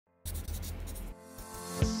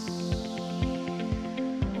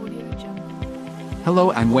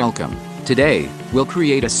Hello and welcome. Today, we'll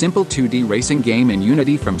create a simple 2D racing game in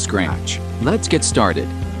Unity from scratch. Let's get started.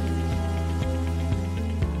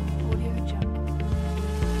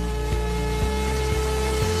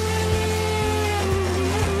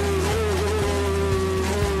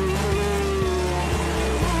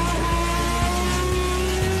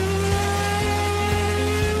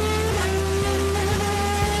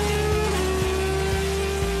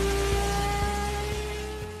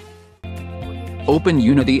 Open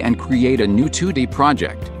Unity and create a new 2D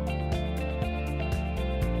project.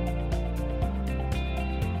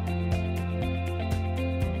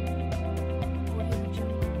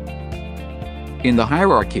 In the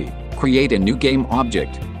hierarchy, create a new game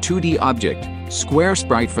object, 2D object, square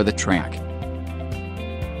sprite for the track.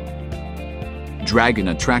 Drag in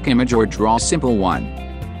a track image or draw a simple one.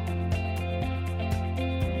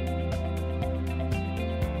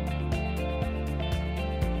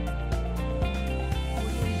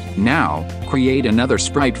 Now, create another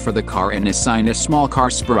sprite for the car and assign a small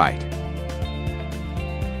car sprite.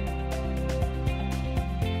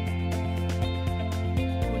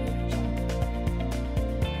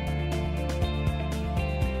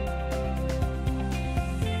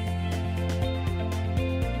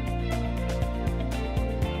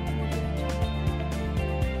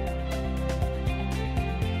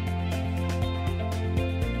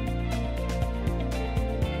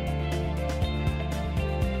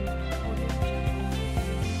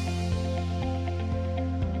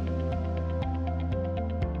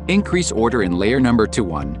 Increase order in layer number to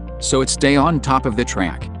 1, so it stay on top of the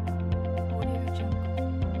track.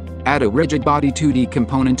 Add a rigid body 2D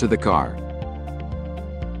component to the car.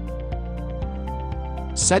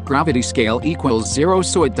 Set gravity scale equals 0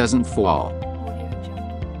 so it doesn't fall.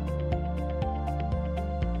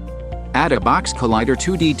 Add a box collider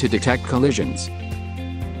 2D to detect collisions.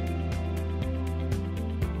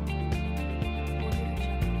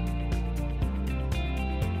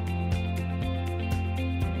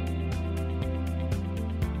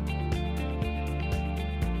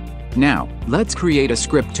 Now, let's create a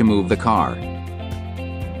script to move the car.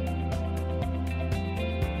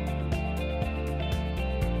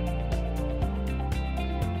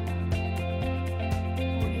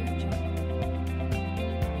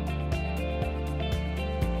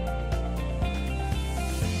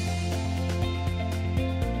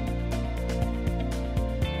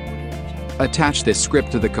 Attach this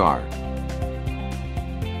script to the car.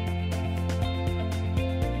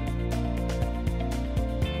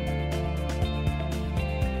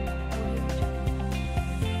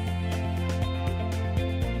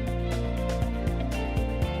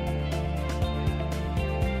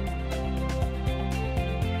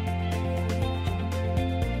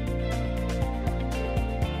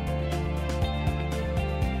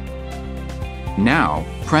 Now,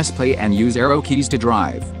 press play and use arrow keys to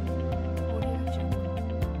drive.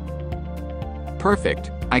 Perfect,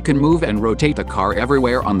 I can move and rotate the car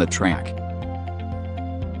everywhere on the track.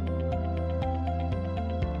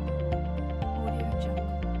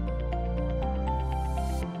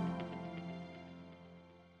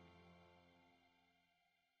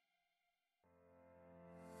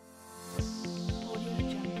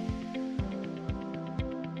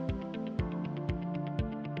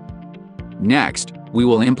 Next, we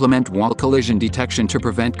will implement wall collision detection to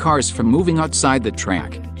prevent cars from moving outside the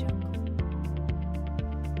track.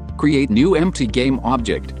 Create new empty game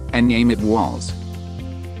object, and name it walls.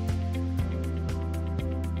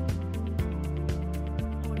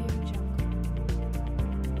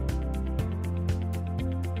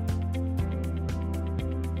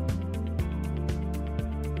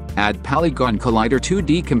 Add polygon collider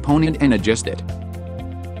 2D component and adjust it.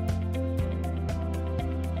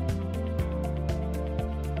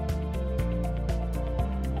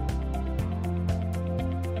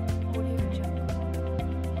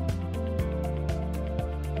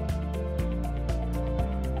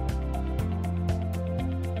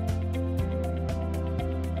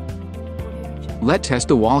 Let's test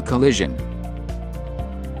the wall collision.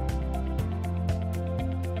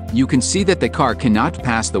 You can see that the car cannot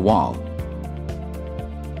pass the wall.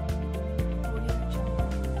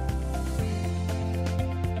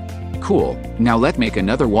 Cool, now let's make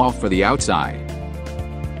another wall for the outside.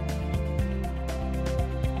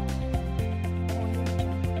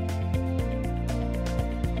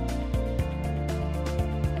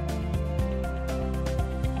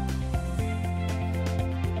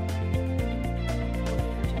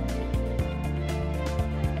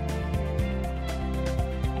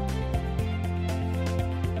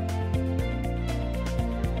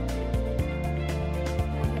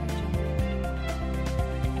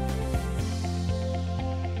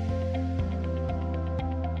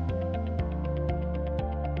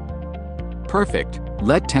 Perfect.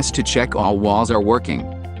 Let's test to check all walls are working.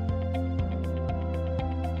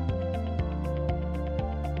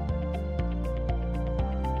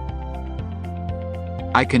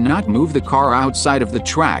 I cannot move the car outside of the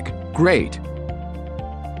track. Great.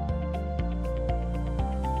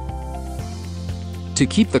 To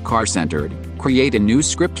keep the car centered, create a new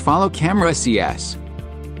script. Follow camera CS.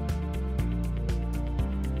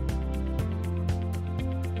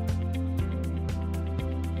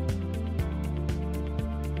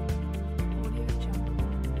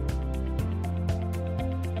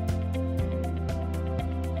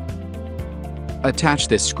 Attach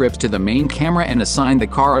this script to the main camera and assign the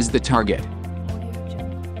car as the target.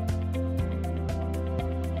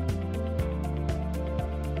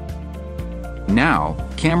 Now,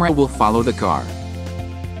 camera will follow the car.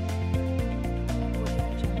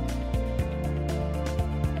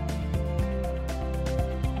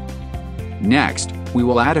 Next, we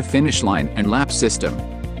will add a finish line and lap system.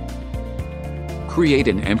 Create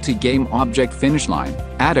an empty game object finish line,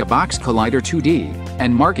 add a box collider 2D,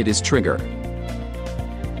 and mark it as trigger.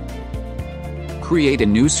 Create a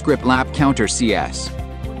new script lap counter CS.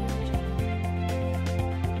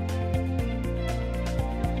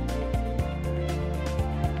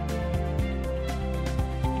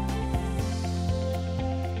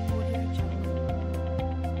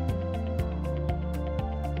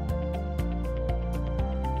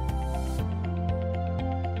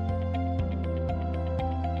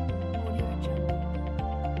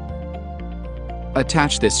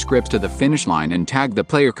 Attach this script to the finish line and tag the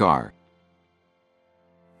player car.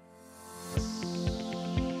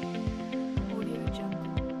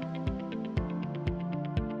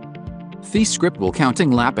 The script will counting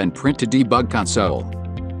lap and print to debug console.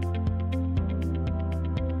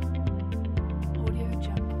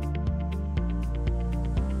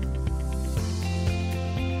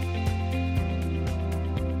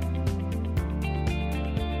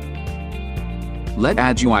 Let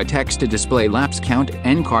add UI text to display laps count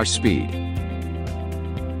and car speed.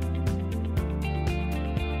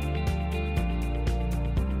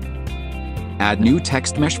 Add new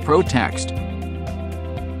text mesh pro text.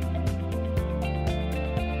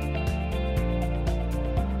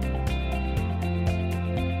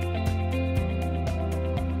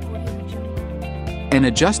 And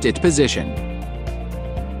adjust its position.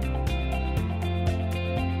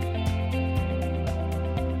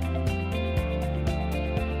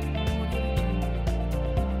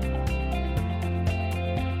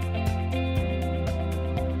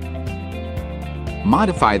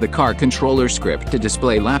 Modify the car controller script to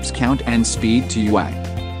display laps count and speed to UI.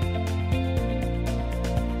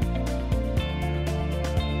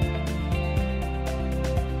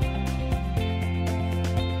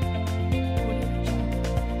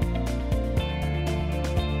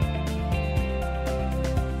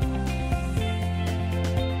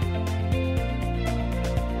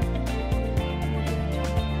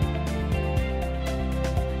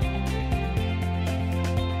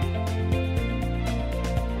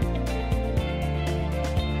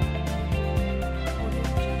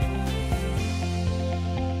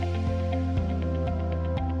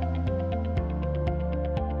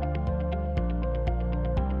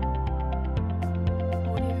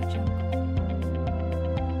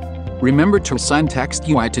 Remember to assign text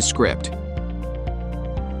UI to script.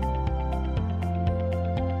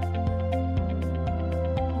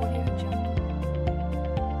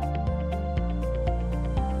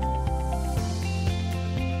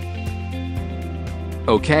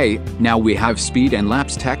 Okay, now we have speed and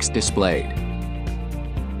laps text displayed.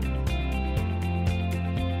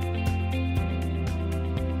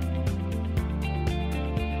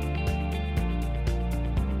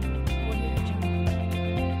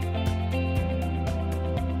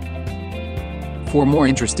 For more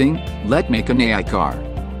interesting, let's make an AI car.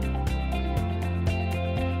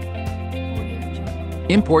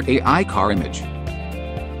 Import AI car image.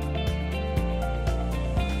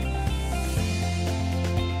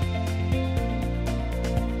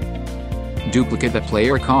 Duplicate the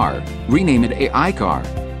player car, rename it AI car.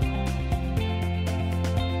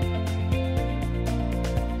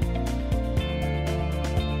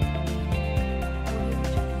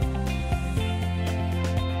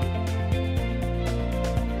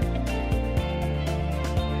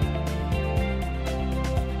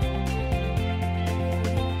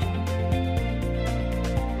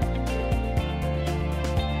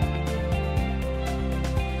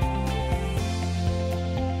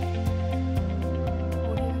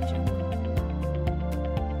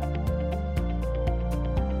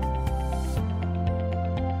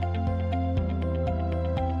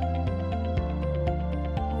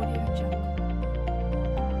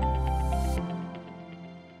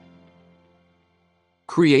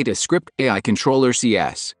 Create a script AIController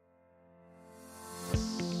CS.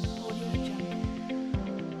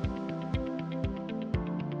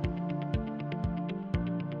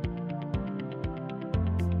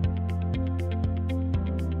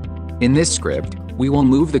 In this script, we will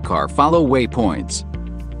move the car follow waypoints.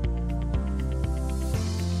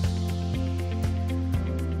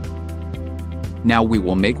 Now we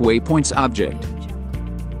will make waypoints object.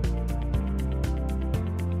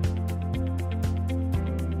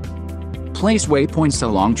 Place waypoints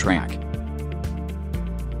along track.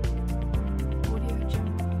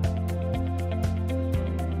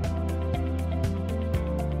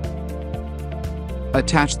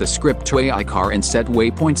 Attach the script to AI car and set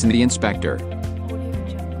waypoints in the inspector.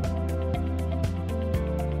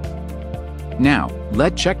 Now,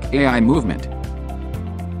 let's check AI movement.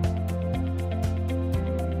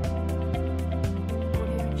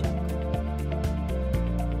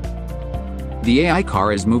 The AI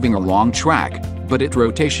car is moving along track, but its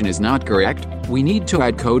rotation is not correct. We need to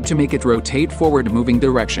add code to make it rotate forward moving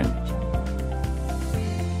direction.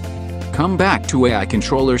 Come back to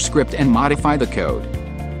AIController script and modify the code.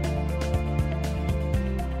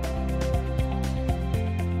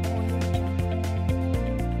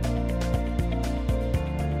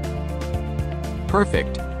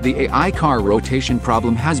 Perfect. The AI car rotation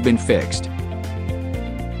problem has been fixed.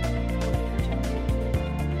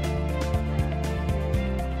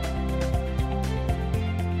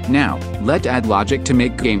 Now, let's add logic to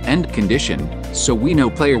make game end condition, so we know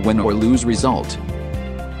player win or lose result.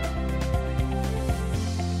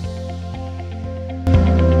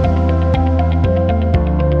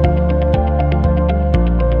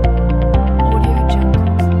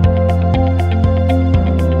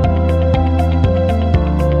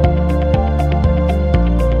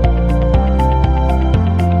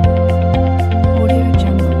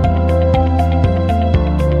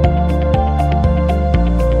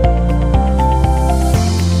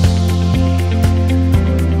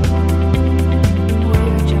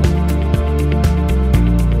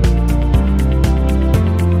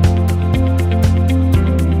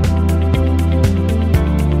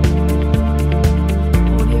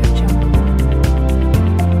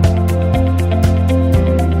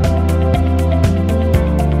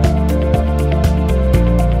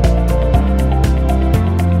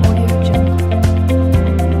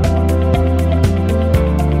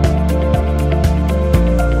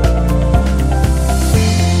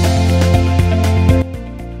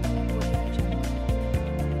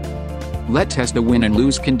 Let's test the win and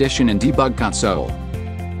lose condition in debug console.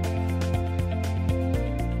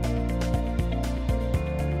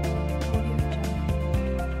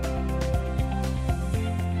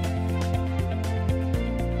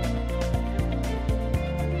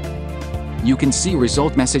 You can see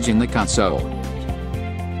result message in the console.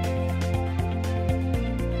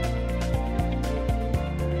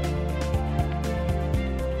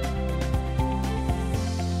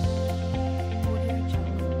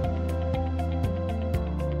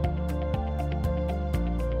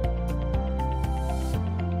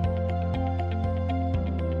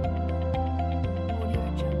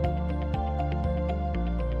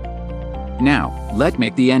 Now, let's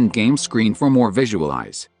make the end game screen for more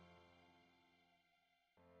visualize.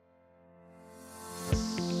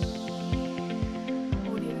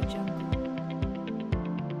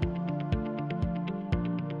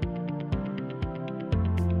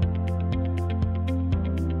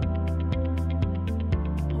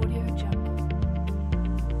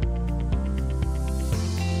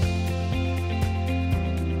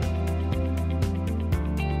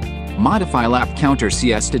 Modify lap counter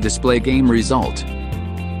CS to display game result.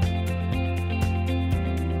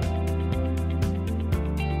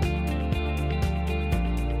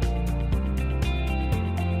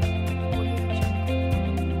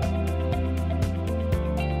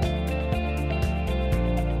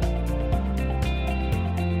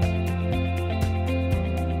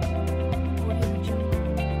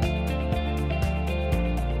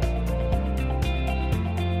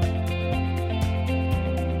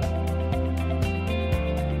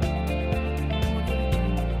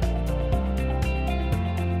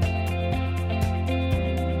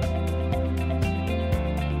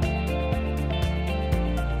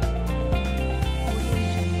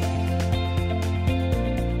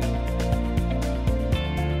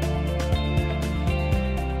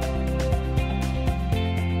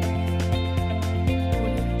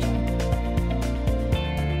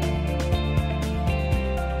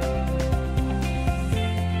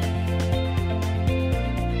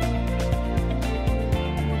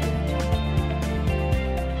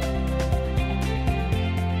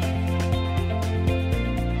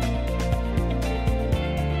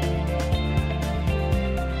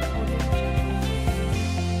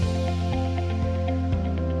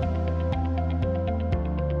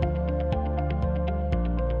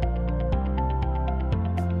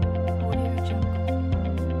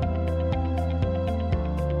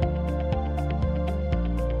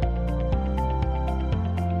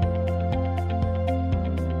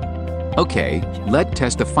 Okay, let's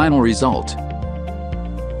test the final result.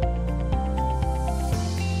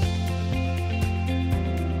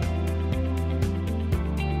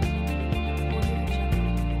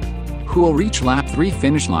 Who will reach lap 3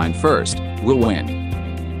 finish line first, will win.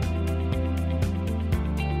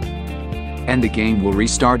 And the game will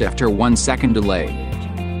restart after 1 second delay.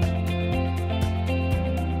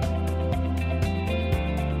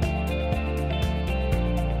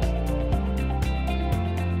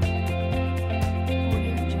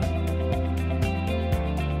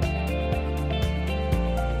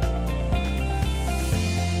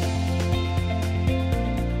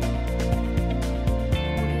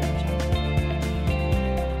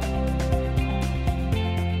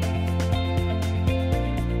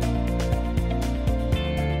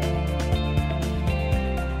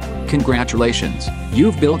 Congratulations,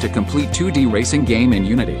 you've built a complete 2D racing game in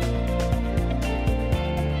Unity.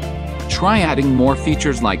 Try adding more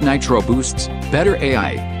features like nitro boosts, better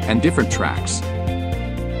AI, and different tracks.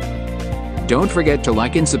 Don't forget to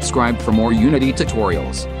like and subscribe for more Unity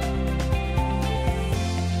tutorials.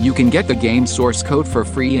 You can get the game source code for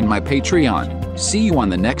free in my Patreon. See you on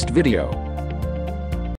the next video.